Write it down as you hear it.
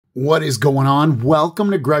What is going on?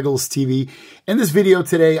 Welcome to Greggles TV. In this video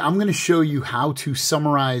today, I'm going to show you how to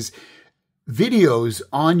summarize videos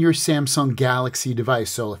on your Samsung Galaxy device.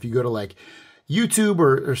 So if you go to like YouTube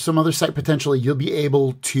or some other site, potentially, you'll be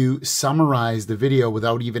able to summarize the video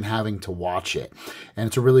without even having to watch it. And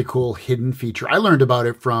it's a really cool hidden feature. I learned about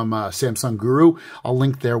it from Samsung Guru. I'll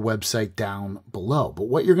link their website down below. But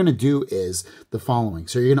what you're going to do is the following.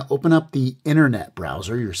 So you're going to open up the internet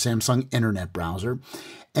browser, your Samsung internet browser.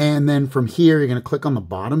 And then from here, you're going to click on the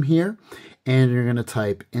bottom here, and you're going to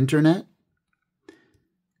type internet :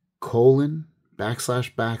 //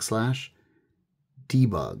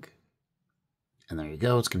 debug. And there you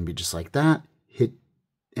go. It's going to be just like that. Hit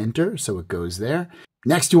enter so it goes there.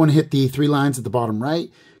 Next, you want to hit the three lines at the bottom right.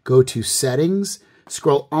 Go to settings.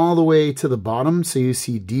 Scroll all the way to the bottom so you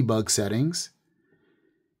see debug settings.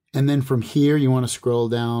 And then from here, you want to scroll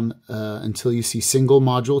down until you see single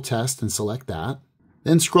module test and select that.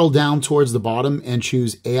 Then scroll down towards the bottom and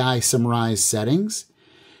choose AI summarize settings.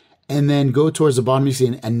 And then go towards the bottom, you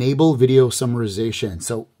see enable video summarization.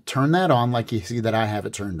 So turn that on like you see that I have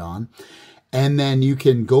it turned on. And then you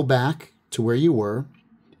can go back to where you were.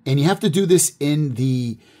 And you have to do this in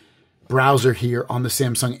the browser here on the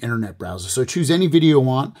Samsung internet browser. So choose any video you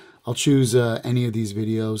want. I'll choose any of these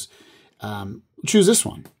videos. Choose this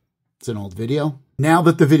one. It's an old video. Now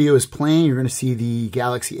that the video is playing, you're going to see the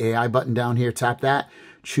Galaxy AI button down here. Tap that.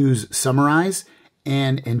 Choose summarize.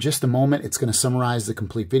 And in just a moment, it's going to summarize the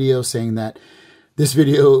complete video, saying that this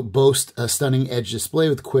video boasts a stunning edge display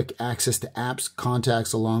with quick access to apps,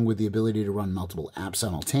 contacts, along with the ability to run multiple apps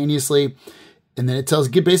simultaneously. And then it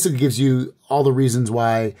basically gives you all the reasons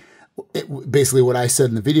why, basically what I said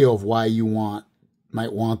in the video of why you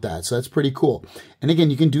might want that. So that's pretty cool. And again,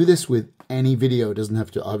 you can do this with any video. It doesn't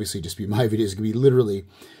have to obviously just be my videos. It can be literally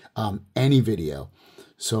any video.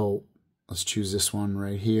 So let's choose this one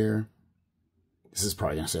right here. This is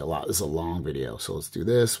probably going to say a lot. This is a long video. So let's do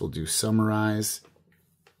this. We'll do summarize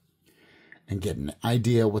and get an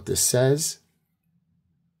idea what this says.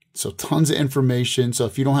 So tons of information. So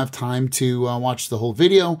if you don't have time to watch the whole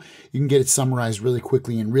video, you can get it summarized really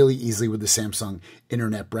quickly and really easily with the Samsung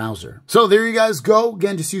internet browser. So there you guys go.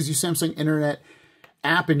 Again, just use your Samsung internet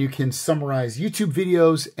app and you can summarize YouTube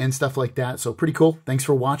videos and stuff like that. So pretty cool. Thanks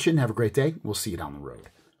for watching. Have a great day. We'll see you down the road.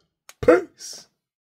 Peace.